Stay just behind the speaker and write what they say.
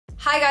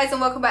Hi guys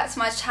and welcome back to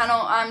my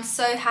channel. I'm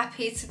so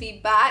happy to be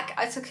back.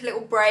 I took a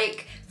little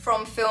break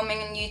from filming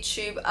on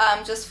YouTube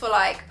just for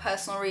like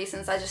personal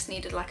reasons. I just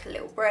needed like a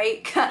little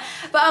break. But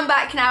I'm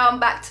back now. I'm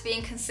back to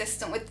being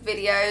consistent with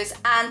videos,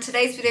 and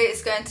today's video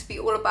is going to be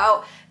all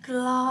about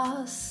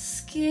glass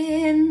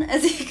skin.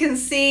 As you can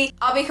see,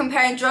 I'll be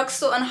comparing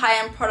drugstore and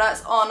high-end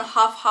products on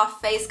half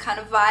face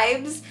kind of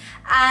vibes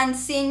and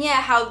seeing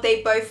how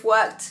they both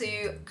work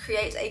to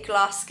create a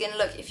glass skin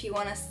look. If you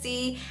want to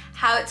see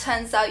how it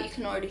turns out, you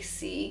can already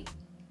see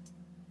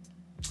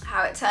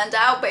how it turned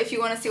out, but if you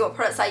want to see what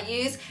products I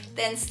use,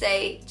 then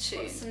stay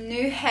tuned. Some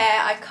new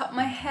hair. I cut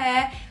my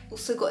hair,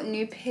 also got a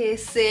new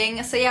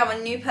piercing, so yeah, I'm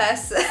a new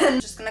person. I'm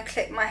just gonna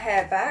clip my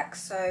hair back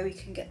so we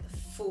can get the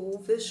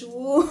full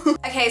visual.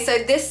 Okay, so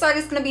this side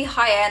is gonna be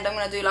high-end. I'm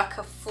gonna do like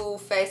a full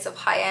face of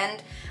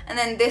high-end, and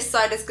then this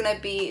side is gonna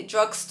be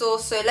drugstore.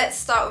 So let's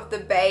start with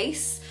the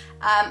base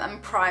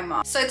and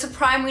primer. So to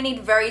prime, we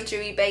need very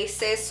dewy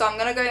bases, so I'm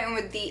gonna go in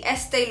with the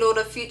Estee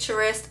Lauder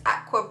Futurist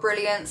Aqua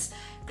Brilliance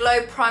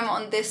Glow Primer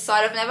on this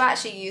side. I've never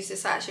actually used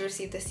this. I actually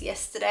received this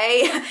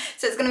yesterday.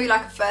 So it's going to be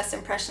like a first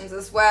impressions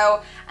as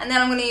well. And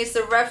then I'm going to use the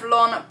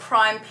Revlon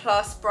Prime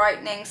Plus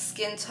Brightening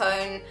Skin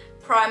Tone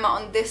Primer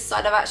on this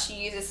side. I've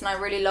actually used this and I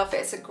really love it.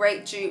 It's a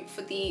great dupe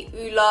for the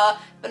Ula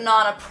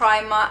Banana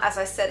Primer, as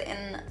I said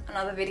in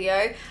another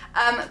video.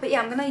 But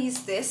yeah, I'm going to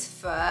use this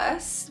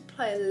first.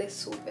 Apply a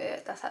little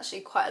bit. That's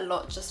actually quite a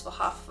lot just for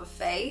half of a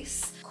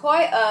face.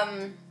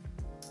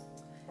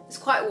 It's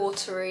quite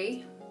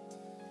watery.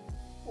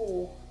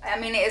 Ooh. I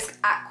mean, it is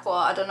aqua.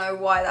 I don't know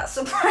why that's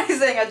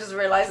surprising. I just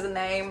realized the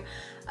name.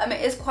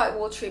 It is quite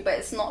watery, but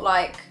it's not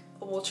like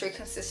a watery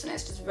consistency.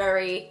 It's just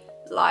very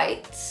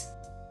light.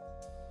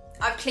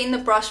 I've cleaned the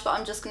brush, but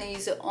I'm just going to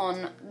use it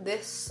on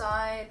this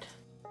side.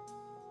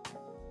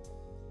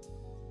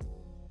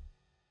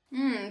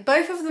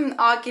 Both of them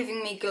are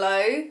giving me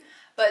glow,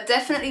 but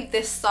definitely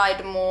this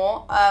side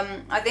more.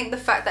 I think the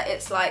fact that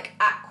it's like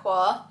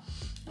aqua,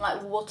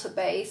 like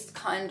water-based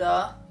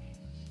kinda,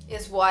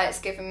 is why it's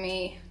giving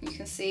me, you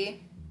can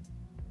see.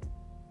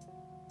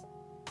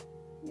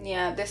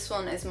 Yeah, this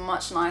one is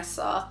much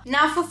nicer.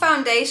 Now for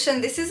foundation,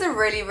 this is a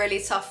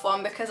really tough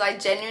one because I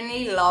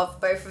genuinely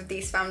love both of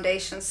these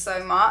foundations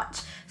so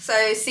much.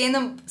 So seeing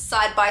them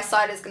side by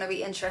side is going to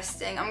be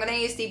interesting. I'm going to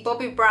use the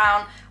Bobbi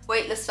Brown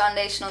Weightless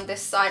Foundation on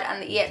this side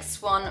and the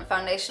EX1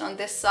 foundation on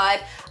this side.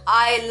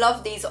 I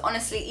love these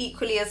honestly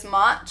equally as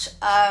much.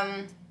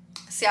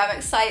 So yeah, I'm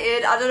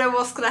excited. I don't know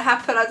what's gonna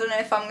happen. I don't know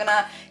if I'm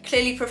gonna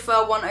clearly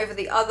prefer one over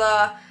the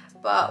other,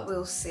 but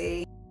we'll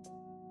see.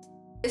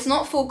 It's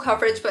not full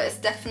coverage, but it's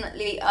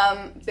definitely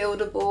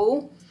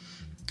buildable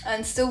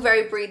and still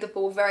very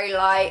breathable, very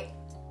light.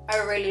 I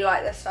really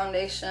like this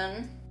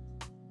foundation.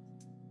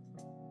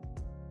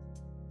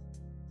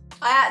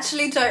 I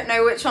actually don't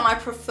know which one I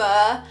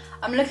prefer.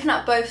 I'm looking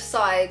at both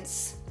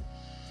sides.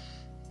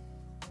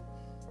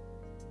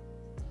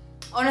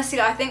 Honestly,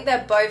 I think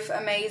they're both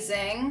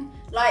amazing.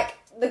 Like,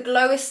 the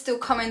glow is still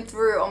coming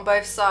through on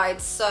both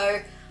sides,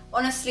 so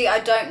honestly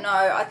I don't know.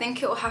 I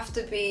think it will have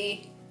to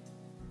be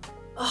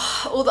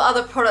all the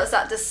other products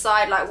that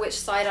decide like which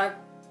side I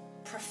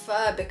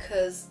prefer,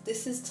 because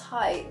this is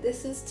tight,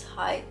 this is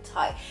tight.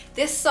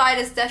 This side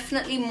is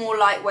definitely more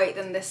lightweight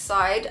than this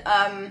side,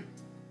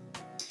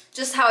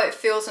 just how it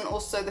feels and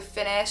also the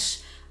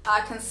finish. I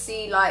can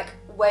see like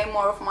way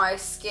more of my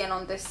skin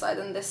on this side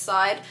than this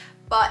side,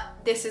 but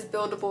this is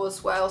buildable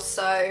as well,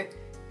 so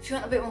if you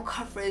want a bit more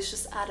coverage,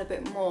 just add a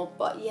bit more.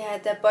 But yeah,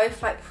 they're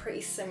both like pretty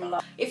similar.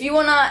 If you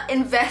want to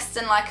invest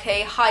in like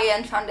a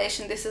high-end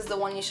foundation, this is the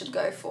one you should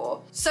go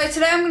for. So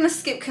today I'm going to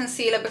skip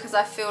concealer because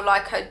I feel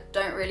like I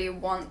don't really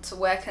want to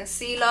wear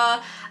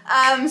concealer.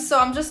 So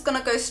I'm just going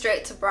to go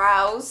straight to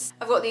brows.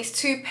 I've got these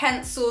two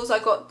pencils. I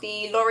got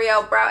the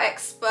L'Oreal Brow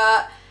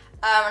Expert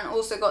and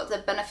also got the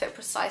Benefit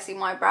Precisely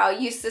My Brow. I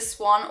use this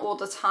one all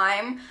the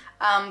time,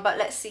 but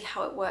let's see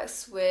how it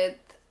works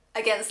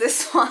against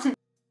this one.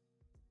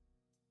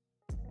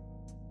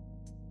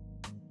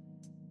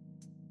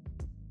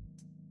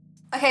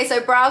 Okay,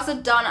 so brows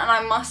are done, and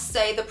I must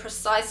say the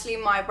Precisely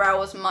My Brow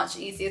was much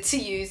easier to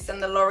use than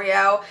the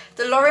L'Oreal.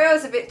 The L'Oreal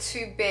is a bit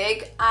too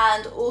big,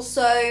 and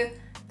also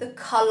the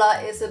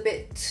colour is a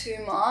bit too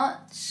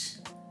much.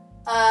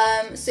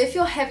 So if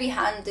you're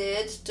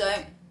heavy-handed,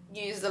 don't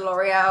use the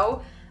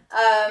L'Oreal.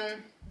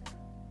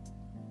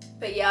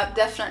 But yeah, I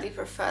definitely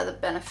prefer the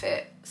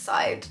Benefit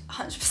side,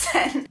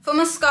 100%. For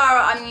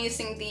mascara, I'm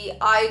using the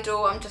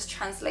Idol, I'm just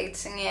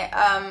translating it,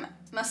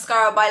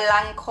 mascara by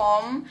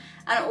Lancome,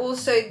 and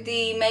also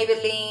the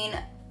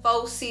Maybelline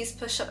Falsies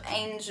Push Up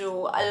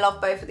Angel. I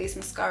love both of these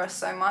mascaras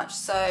so much,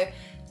 so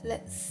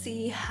let's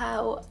see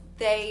how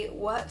they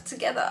work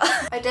together.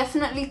 I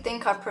definitely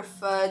think I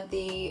prefer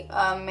the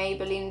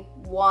Maybelline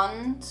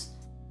wand.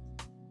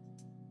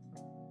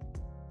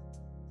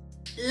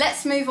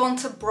 Let's move on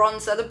to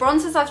bronzer. The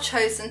bronzers I've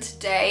chosen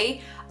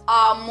today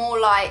are more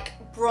like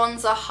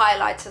bronzer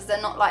highlighters.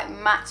 They're not like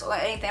matte or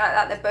anything like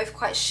that. They're both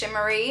quite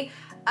shimmery.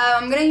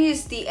 I'm going to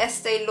use the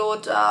Estee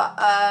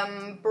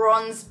Lauder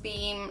Bronze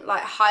Beam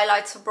like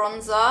highlighter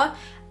bronzer,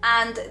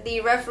 and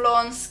the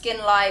Revlon Skin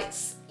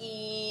Lights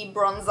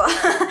bronzer.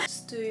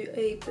 Just do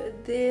a bit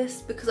of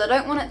this because I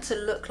don't want it to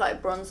look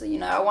like bronzer, you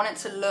know. I want it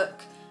to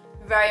look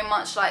very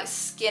much like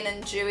skin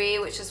and dewy,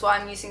 which is why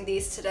I'm using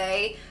these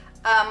today.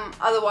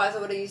 Otherwise I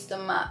would have used a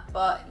matte,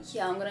 but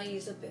yeah, I'm gonna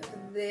use a bit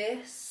of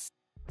this.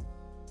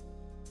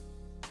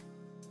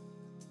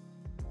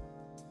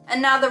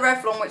 And now the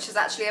Revlon, which is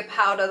actually a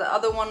powder. The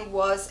other one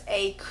was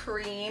a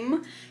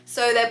cream.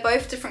 So they're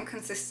both different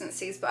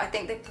consistencies, but I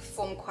think they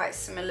perform quite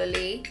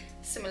similarly.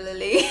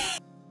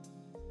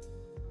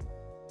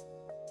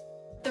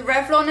 The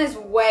Revlon is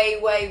way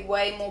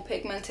more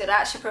pigmented. I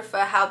actually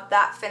prefer how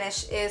that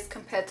finish is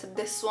compared to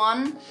this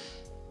one.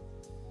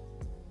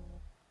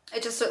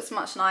 It just looks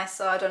much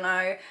nicer, I don't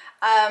know.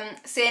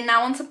 So yeah,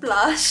 now onto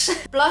blush.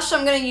 Blush,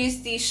 I'm going to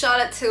use the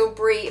Charlotte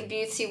Tilbury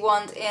Beauty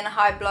Wand in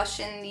High Blush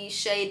in the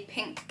shade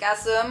Pink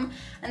Gasm.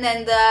 And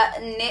then the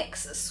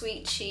NYX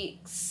Sweet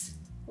Cheeks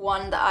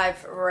one that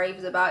I've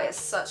raved about. It's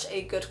such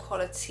a good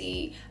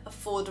quality,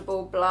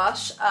 affordable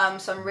blush.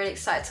 So I'm really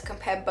excited to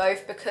compare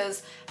both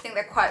because I think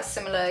they're quite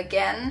similar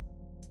again.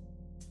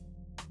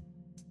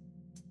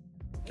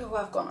 Oh,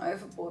 I've gone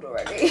overboard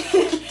already.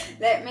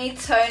 Let me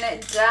tone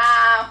it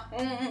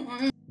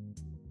down.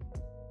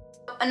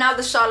 And now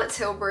the Charlotte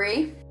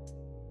Tilbury.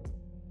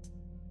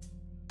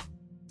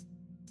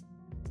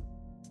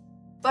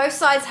 Both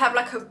sides have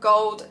like a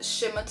gold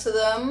shimmer to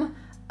them.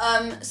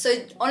 So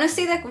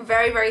honestly, they're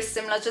very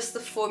similar, just the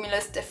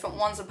formula's different.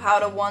 One's a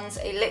powder, one's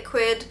a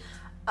liquid.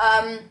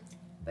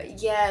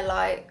 But yeah,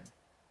 like,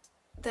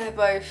 they're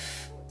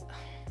both,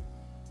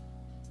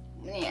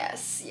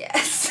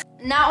 yes.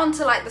 Now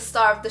onto like the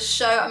star of the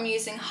show, I'm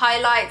using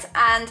highlight,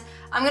 and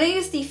I'm gonna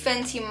use the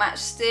Fenty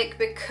Matchstick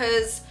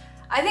because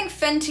I think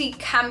Fenty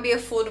can be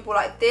affordable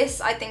like this.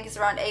 I think it's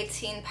around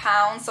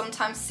 £18,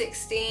 sometimes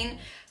 16.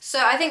 So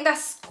I think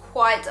that's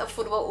quite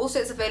affordable. Also,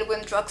 it's available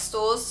in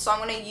drugstores, so I'm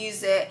gonna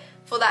use it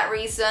for that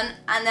reason.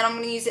 And then I'm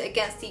gonna use it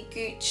against the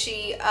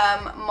Gucci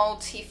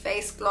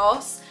multi-face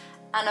gloss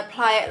and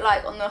apply it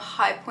like on the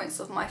high points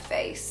of my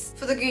face.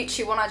 For the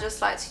Gucci one, I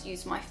just like to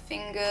use my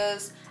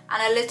fingers,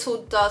 and a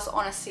little does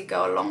honestly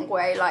go a long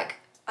way. Like,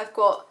 I've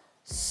got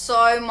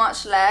so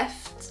much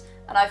left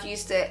and I've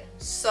used it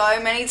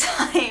so many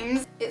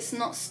times. It's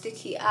not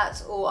sticky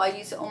at all. I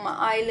use it on my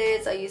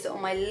eyelids, I use it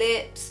on my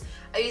lips,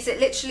 I use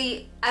it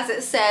literally, as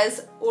it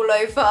says, all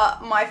over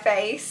my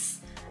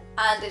face,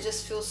 and it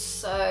just feels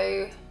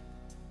so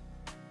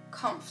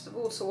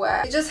comfortable to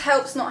wear. It just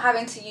helps not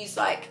having to use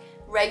like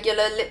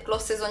regular lip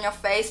glosses on your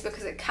face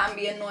because it can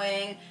be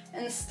annoying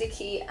and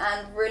sticky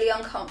and really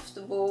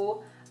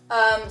uncomfortable.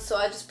 So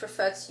I just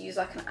prefer to use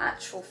like an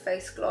actual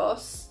face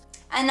gloss.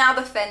 And now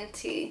the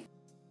Fenty.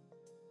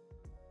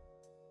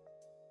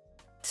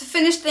 To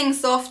finish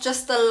things off,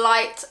 just a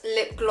light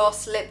lip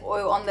gloss, lip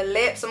oil on the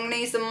lips. I'm going to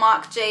use the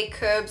Marc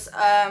Jacobs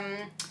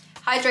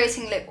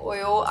Hydrating Lip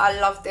Oil. I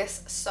love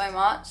this so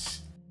much.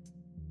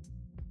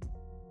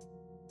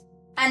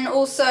 And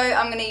also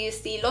I'm going to use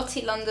the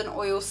Lottie London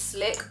Oil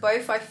Slick.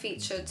 Both I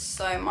featured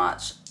so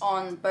much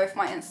on both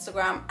my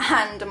Instagram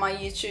and my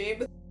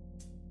YouTube.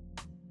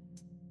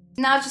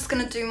 Now just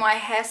going to do my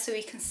hair so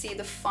we can see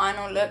the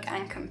final look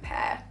and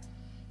compare.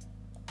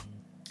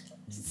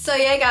 So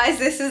yeah guys,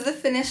 this is the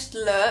finished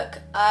look.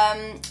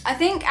 I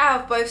think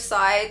out of both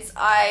sides,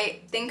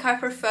 I think I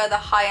prefer the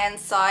high-end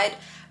side,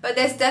 but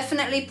there's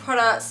definitely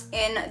products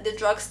in the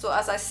drugstore,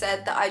 as I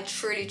said, that I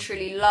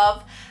truly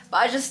love. But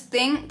I just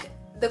think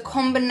the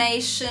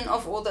combination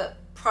of all the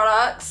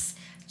products,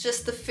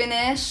 just the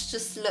finish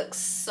just looks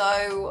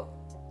so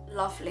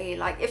lovely.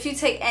 Like, if you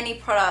take any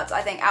product,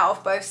 I think out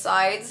of both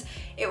sides,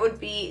 it would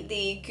be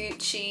the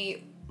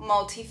Gucci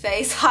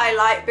multi-face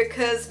highlight,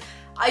 because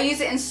I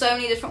use it in so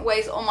many different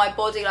ways on my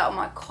body, like on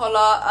my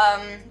collar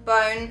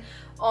bone,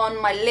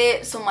 on my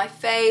lips, on my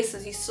face,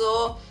 as you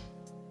saw.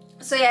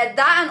 So yeah,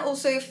 that and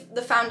also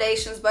the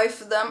foundations,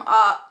 both of them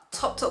are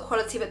top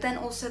quality, but then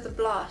also the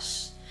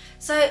blush.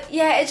 So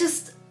yeah, I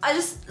just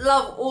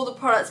love all the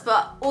products,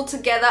 but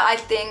altogether I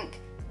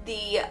think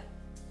the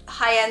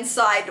high-end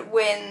side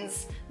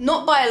wins.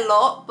 Not by a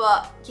lot,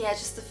 but yeah,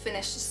 just the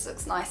finish just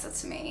looks nicer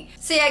to me.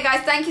 So yeah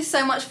guys, thank you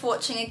so much for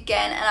watching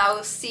again, and I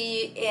will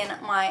see you in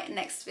my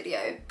next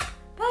video.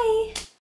 Bye!